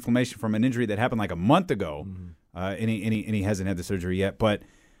having inflammation from an injury that happened like a month ago, and he hasn't had the surgery yet. But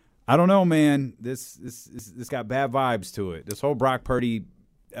I don't know, man. This got bad vibes to it. This whole Brock Purdy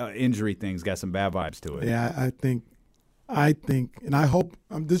injury thing's got some bad vibes to it. Yeah, I think, and I hope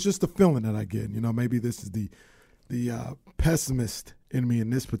this is just the feeling that I get. You know, maybe this is the pessimist in me in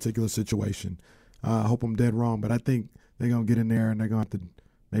this particular situation. I hope I'm dead wrong, but I think they're gonna get in there and they're gonna have to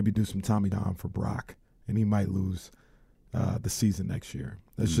maybe do some Tommy John for Brock, and he might lose the season next year.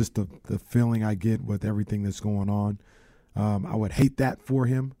 That's just the feeling I get with everything that's going on. I would hate that for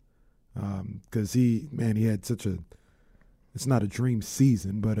him because he had such a. It's not a dream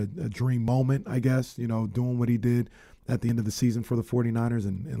season, but a dream moment, I guess, you know, doing what he did at the end of the season for the 49ers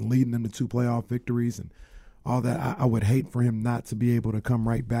and leading them to 2 playoff victories and all that. I would hate for him not to be able to come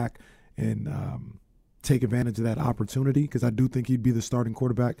right back and take advantage of that opportunity because I do think he'd be the starting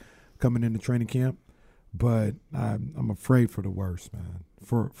quarterback coming into training camp. But I'm afraid for the worst, man,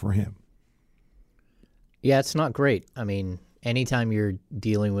 for him. Yeah, it's not great. I mean, anytime you're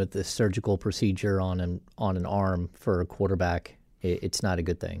dealing with a surgical procedure on an arm for a quarterback, it's not a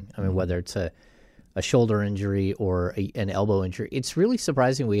good thing. I mean, whether it's a shoulder injury or an elbow injury, it's really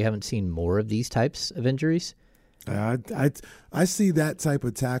surprising we haven't seen more of these types of injuries. I see that type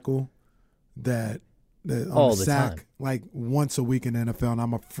of tackle that on all the the sack time, like once a week in the NFL, and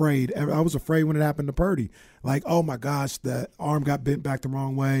I'm afraid. I was afraid when it happened to Purdy. Like, oh my gosh, the arm got bent back the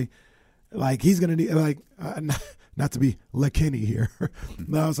wrong way. Like he's gonna need not to be LeKinney here.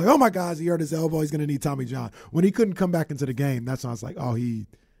 No, I was like, oh my gosh, he hurt his elbow. He's gonna need Tommy John. When he couldn't come back into the game, that's when I was like, oh, he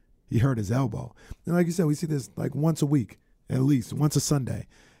hurt his elbow. And like you said, we see this like once a week, at least once a Sunday.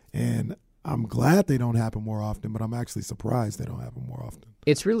 And I'm glad they don't happen more often, but I'm actually surprised they don't happen more often.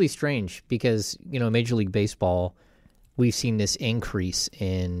 It's really strange because, you know, Major League Baseball, we've seen this increase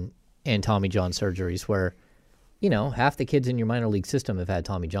in Tommy John surgeries where, you know, half the kids in your minor league system have had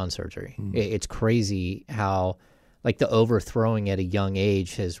Tommy John surgery. It's crazy how, like, the overthrowing at a young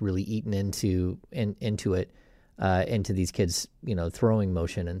age has really eaten into these kids, you know, throwing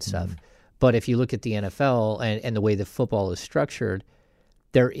motion and stuff. But if you look at the NFL and the way the football is structured,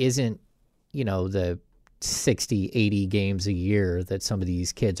 there isn't, you know, the 60, 80 games a year that some of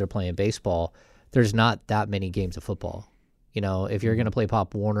these kids are playing baseball. There's not that many games of football. You know, if you're going to play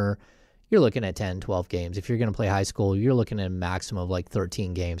Pop Warner, you're looking at 10, 12 games. If you're going to play high school, you're looking at a maximum of like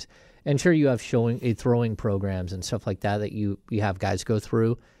 13 games. And sure, you have throwing programs and stuff like that you have guys go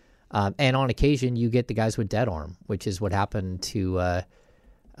through. And on occasion, you get the guys with dead arm, which is what happened to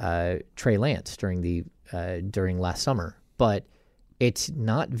Trey Lance during last summer. But it's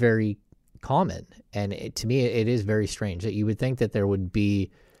not very common. And to me, it is very strange that you would think that there would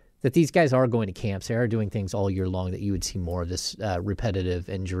be that these guys are going to camps, they are doing things all year long, that you would see more of this repetitive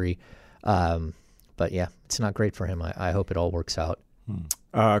injury. But yeah, it's not great for him. I hope it all works out.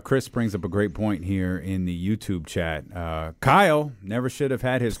 Chris brings up a great point here in the YouTube chat. Kyle never should have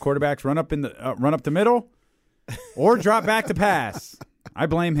had his quarterbacks run up the middle or drop back to pass. I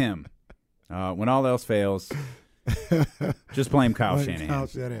blame him. When all else fails, just blame Kyle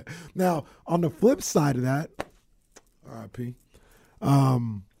Shanahan. Now, on the flip side of that, RIP,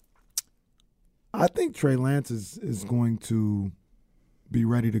 I think Trey Lance is going to be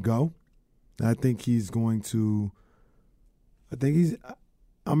ready to go. I'm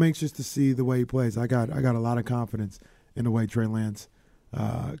anxious to see the way he plays. I got a lot of confidence in the way Trey Lance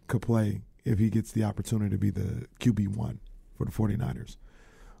could play if he gets the opportunity to be the QB1 for the 49ers.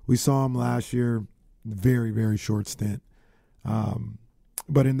 We saw him last year, very, very short stint.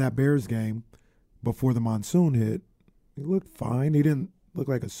 But in that Bears game, before the monsoon hit, he looked fine. He didn't look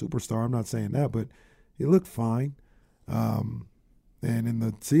like a superstar. I'm not saying that, but he looked fine. And in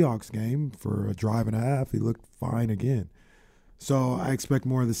the Seahawks game, for a drive and a half, he looked fine again. So I expect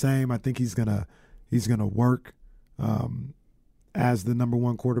more of the same. I think he's gonna work as the number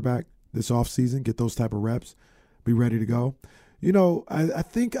one quarterback this offseason, get those type of reps, be ready to go. You know, I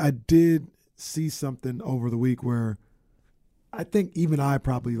think I did see something over the week where I think even I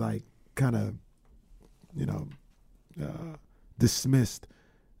probably kind of, dismissed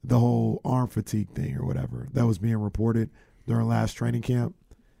the whole arm fatigue thing or whatever that was being reported during last training camp.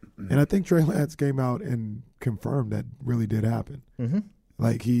 And I think Trey Lance came out and confirmed that really did happen. Mm-hmm.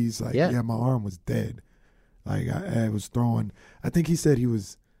 Like, he's like, yeah, my arm was dead. Like, I was throwing. I think he said he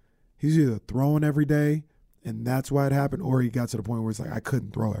was either throwing every day, and that's why it happened, or he got to the point where it's like, I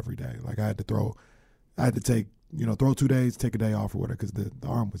couldn't throw every day. Like, I had to take, throw 2 days, take a day off or whatever, because the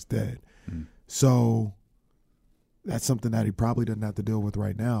arm was dead. So that's something that he probably doesn't have to deal with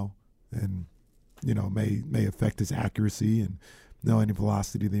right now, and may affect his accuracy and any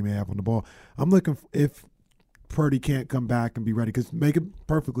velocity that he may have on the ball. I'm looking if Purdy can't come back and be ready, because make it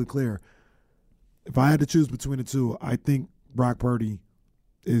perfectly clear, if I had to choose between the two, I think Brock Purdy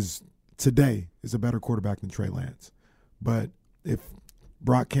is a better quarterback than Trey Lance. But if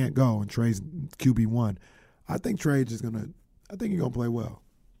Brock can't go and Trey's QB1, I think Trey he's gonna play well.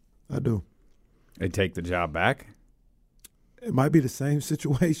 I do. They take the job back? It might be the same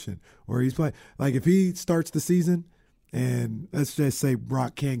situation where he's playing. Like if he starts the season and let's just say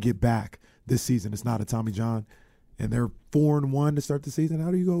Brock can't get back this season, it's not a Tommy John, and they're 4-1 to start the season,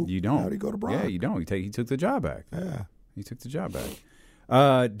 how do you go? You don't. How do you go to Brock? Yeah, you don't. He took the job back. Yeah. He took the job back.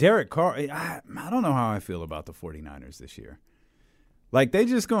 Derek Carr, I don't know how I feel about the 49ers this year. Like, they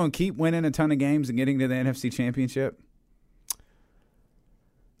just going to keep winning a ton of games and getting to the NFC Championship?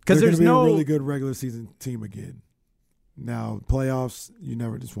 Because there's a really good regular season team again. Now, playoffs,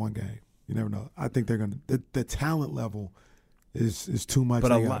 just one game. You never know. I think they're going to – the talent level is too much.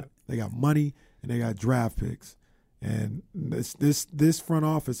 But they got money and they got draft picks. And this front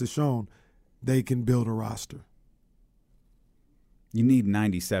office has shown they can build a roster. You need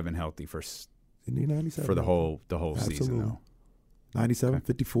 97 healthy for the whole season, though. 97, okay.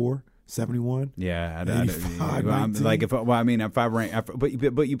 54, 71. Yeah, 85, if I rank,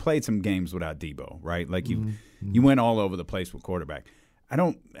 but you played some games without Debo, right? Like you went all over the place with quarterback.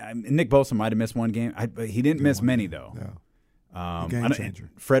 Nick Bosa might have missed one game. He didn't miss many though. Yeah. Game changer.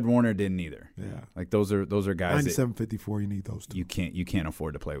 Fred Warner didn't either. Yeah. Like those are guys. 97, 54. You need those two. You can't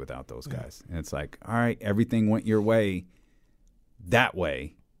afford to play without those guys. And it's like, all right, everything went your way that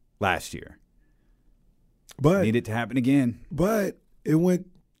way last year. But need it to happen again. But it went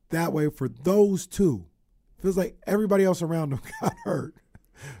that way for those two. Feels like everybody else around them got hurt.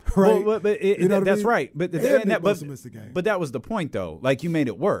 Right? Well, that's right. But missed the game. But that was the point, though. Like, you made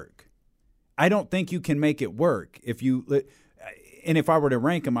it work. I don't think you can make it work if you. And if I were to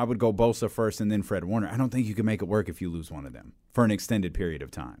rank them, I would go Bosa first and then Fred Warner. I don't think you can make it work if you lose one of them for an extended period of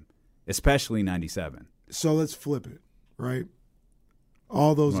time, especially 97. So let's flip it, right?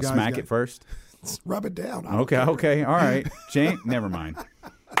 All those guys. Smack it first. Rub it down. Okay, all right. Never mind.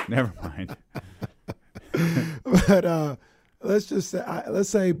 But let's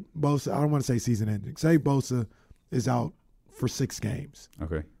say Bosa. I don't want to say season ending. Say Bosa is out for 6 games.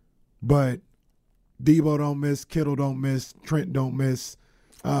 Okay. But Debo don't miss, Kittle don't miss, Trent don't miss,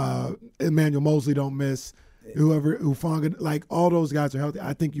 Emmanuel Mosley don't miss, Hufanga, like all those guys are healthy.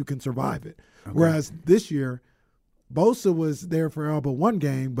 I think you can survive it. Okay. Whereas this year, Bosa was there for all but one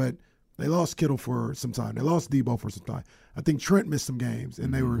game, but they lost Kittle for some time. They lost Debo for some time. I think Trent missed some games,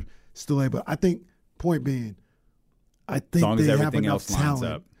 and they were still able. I think, point being, I think they have enough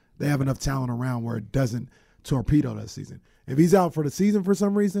talent. They have enough talent around where it doesn't torpedo that season. If he's out for the season for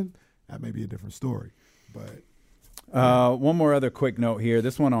some reason, that may be a different story. But one more other quick note here.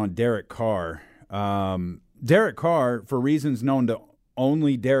 This one on Derek Carr. Derek Carr, for reasons known to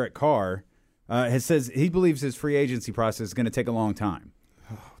only Derek Carr, says he believes his free agency process is going to take a long time.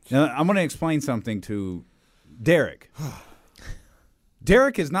 Now, I'm going to explain something to Derek.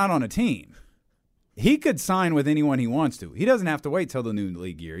 Derek is not on a team. He could sign with anyone he wants to. He doesn't have to wait till the new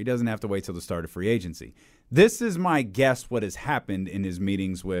league year. He doesn't have to wait till the start of free agency. This is my guess what has happened in his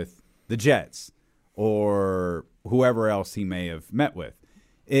meetings with the Jets or whoever else he may have met with.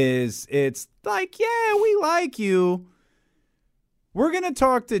 It's like, yeah, we like you. We're going to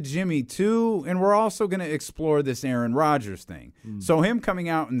talk to Jimmy, too, and we're also going to explore this Aaron Rodgers thing. So him coming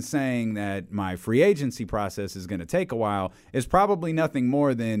out and saying that my free agency process is going to take a while is probably nothing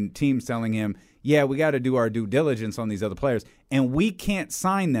more than teams telling him, yeah, we got to do our due diligence on these other players, and we can't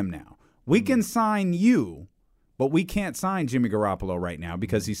sign them now. We can sign you, but we can't sign Jimmy Garoppolo right now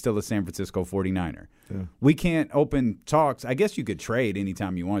because he's still a San Francisco 49er. Yeah. We can't open talks. I guess you could trade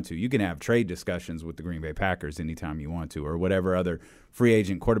anytime you want to. You can have trade discussions with the Green Bay Packers anytime you want to, or whatever other free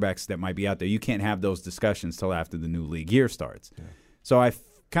agent quarterbacks that might be out there. You can't have those discussions till after the new league year starts. Yeah. So I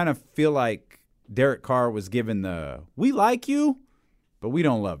kind of feel like Derek Carr was given the, we like you, but we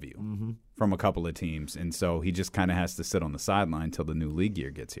don't love you from a couple of teams. And so he just kind of has to sit on the sideline until the new league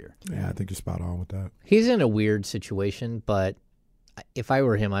year gets here. Yeah, I think you're spot on with that. He's in a weird situation, but if I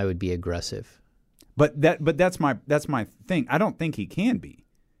were him, I would be aggressive. But that's my thing. I don't think he can be,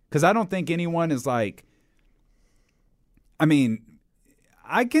 because I don't think anyone is like. I mean,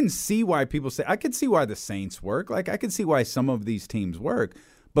 I can see why people say. I can see why the Saints work. Like, I can see why some of these teams work.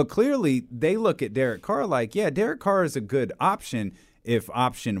 But clearly, they look at Derek Carr like, yeah, Derek Carr is a good option if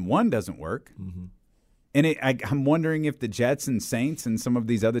option 1 doesn't work. And I'm wondering if the Jets and Saints and some of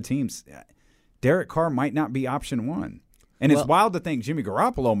these other teams, Derek Carr might not be option one. And it's wild to think Jimmy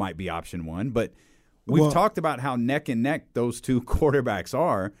Garoppolo might be option one, but we've talked about how neck and neck those two quarterbacks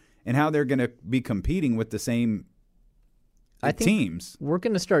are and how they're going to be competing with the same teams. We're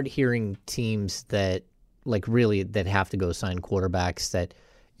going to start hearing teams that, like, really that have to go sign quarterbacks that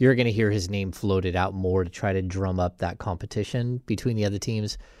you're going to hear his name floated out more to try to drum up that competition between the other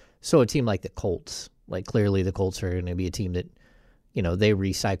teams. So a team like the Colts, like clearly the Colts are going to be a team that, you know, they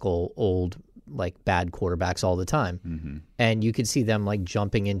recycle old, like bad quarterbacks all the time. Mm-hmm. And you could see them like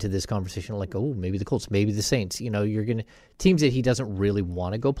jumping into this conversation like, oh, maybe the Colts, maybe the Saints. You know, you're going to teams that he doesn't really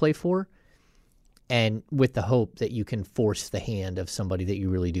want to go play for, and with the hope that you can force the hand of somebody that you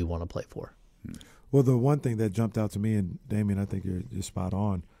really do want to play for. Well, the one thing that jumped out to me, and Damien, I think you're spot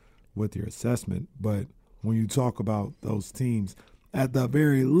on with your assessment, but when you talk about those teams, at the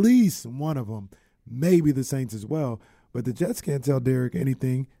very least, one of them, maybe the Saints as well, but the Jets can't tell Derek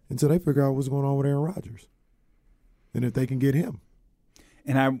anything until they figure out what's going on with Aaron Rodgers and if they can get him.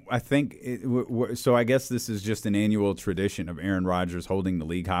 And I think so I guess this is just an annual tradition of Aaron Rodgers holding the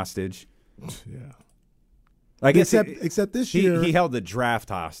league hostage. Yeah. I guess except this year. He held the draft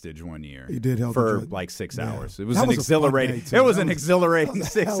hostage one year. He did hold for like 6 hours. It was an exhilarating. It was an exhilarating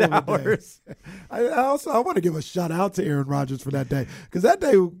 6 hours. I want to give a shout out to Aaron Rodgers for that day, because that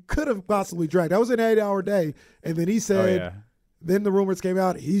day could have possibly dragged. That was an 8-hour day, and then he said. Then the rumors came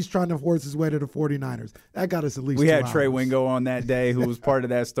out he's trying to force his way to the 49ers. That got us at least 2 hours. We had Trey Wingo on that day, who was part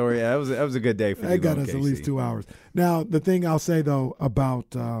of that story. That was a good day for you. That got us at least 2 hours. Now, the thing I'll say, though,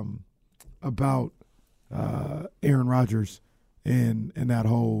 about Aaron Rodgers and that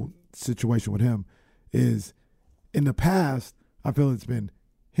whole situation with him is, in the past, I feel it's been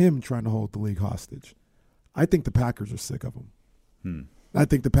him trying to hold the league hostage. I think the Packers are sick of him. I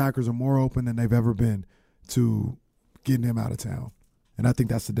think the Packers are more open than they've ever been to getting him out of town. And I think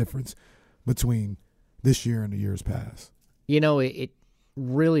that's the difference between this year and the years past. You know, it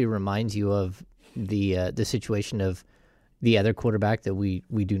really reminds you of the situation of the other quarterback that we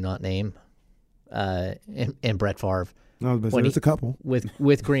do not name, and Brett Favre. No, but there's a couple.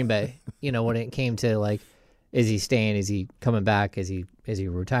 With Green Bay. You know, when it came to, like, is he staying? Is he coming back? Is he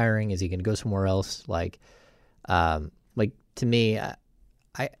retiring? Is he going to go somewhere else? Like to me,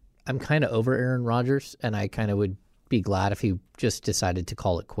 I'm kind of over Aaron Rodgers, and I kind of would be glad if he just decided to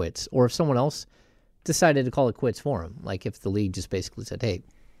call it quits, or if someone else decided to call it quits for him. Like if the league just basically said, "Hey,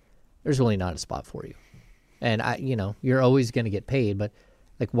 there's really not a spot for you," and you're always going to get paid, but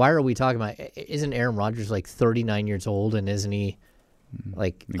like, why are we talking about? Isn't Aaron Rodgers like 39 years old, and isn't he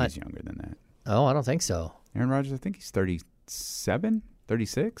like? I think he's younger than that. Oh, I don't think so. Aaron Rodgers, I think he's 37,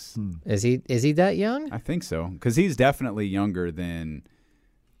 36. Is he that young? I think so, because he's definitely younger than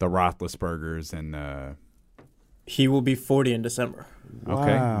the Roethlisbergers and. He will be 40 in December.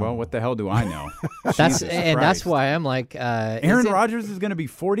 Okay. Well, what the hell do I know? That's why I'm like, Aaron Rodgers is going to be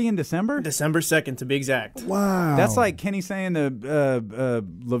 40 in December? December 2nd, to be exact. Wow. That's like Kenny saying the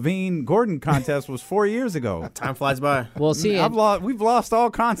Levine-Gordon contest was 4 years ago. Time flies by. Well, see, we've lost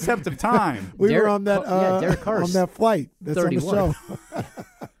all concept of time. We were on that Derek Carr's on that flight. That's 31. on the show.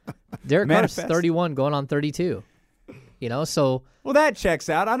 Derek Carr's 31 going on 32. You know, so... Well, that checks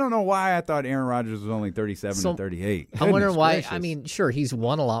out. I don't know why I thought Aaron Rodgers was only 37 and 38. I'm wondering why. Gracious. I mean, sure, he's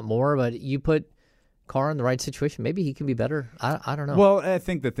won a lot more, but you put Carr in the right situation, maybe he can be better. I don't know. Well, I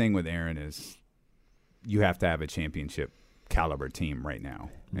think the thing with Aaron is you have to have a championship caliber team right now.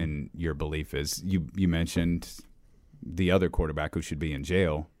 And your belief is, you mentioned the other quarterback who should be in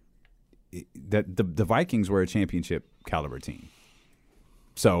jail, that the Vikings were a championship caliber team.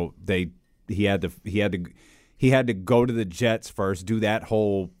 So he had to go to the Jets first, do that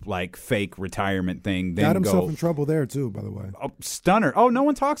whole like fake retirement thing. Then got himself in trouble there too, by the way. Oh, stunner! Oh, no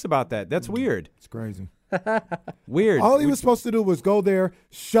one talks about that. That's weird. It's crazy. Weird. All he was supposed to do was go there,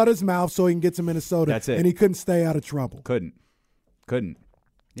 shut his mouth so he can get to Minnesota. That's it. And he couldn't stay out of trouble. Couldn't.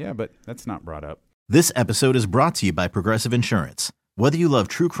 Yeah, but that's not brought up. This episode is brought to you by Progressive Insurance. Whether you love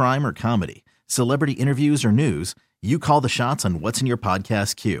true crime or comedy, celebrity interviews or news, you call the shots on what's in your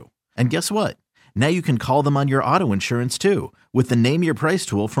podcast queue. And guess what? Now you can call them on your auto insurance, too, with the Name Your Price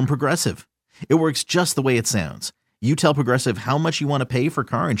tool from Progressive. It works just the way it sounds. You tell Progressive how much you want to pay for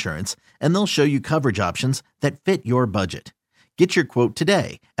car insurance, and they'll show you coverage options that fit your budget. Get your quote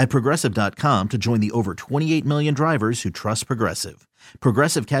today at Progressive.com to join the over 28 million drivers who trust Progressive.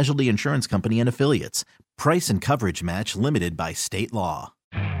 Progressive Casualty Insurance Company and Affiliates. Price and coverage match limited by state law.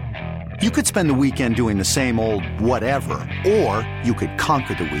 You could spend the weekend doing the same old whatever, or you could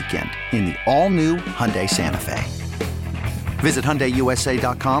conquer the weekend in the all-new Hyundai Santa Fe. Visit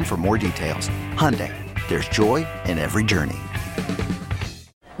HyundaiUSA.com for more details. Hyundai, There's joy in every journey.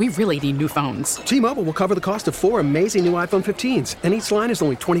 We really need new phones. T-Mobile will cover the cost of 4 amazing new iPhone 15s, and each line is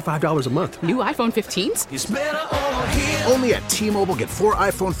only $25 a month. New iPhone 15s? It's better over here. Only at T-Mobile, get 4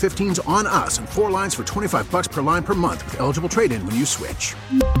 iPhone 15s on us and 4 lines for $25 per line per month with eligible trade-in when you switch.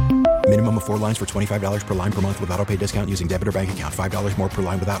 Minimum of 4 lines for $25 per line per month with autopay discount using debit or bank account. $5 more per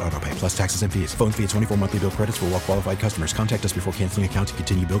line without autopay, plus taxes and fees. Phone fee at 24 monthly bill credits for well-qualified customers. Contact us before canceling account to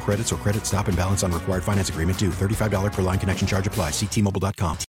continue bill credits or credit stop and balance on required finance agreement due. $35 per line connection charge applies. See T-Mobile.com.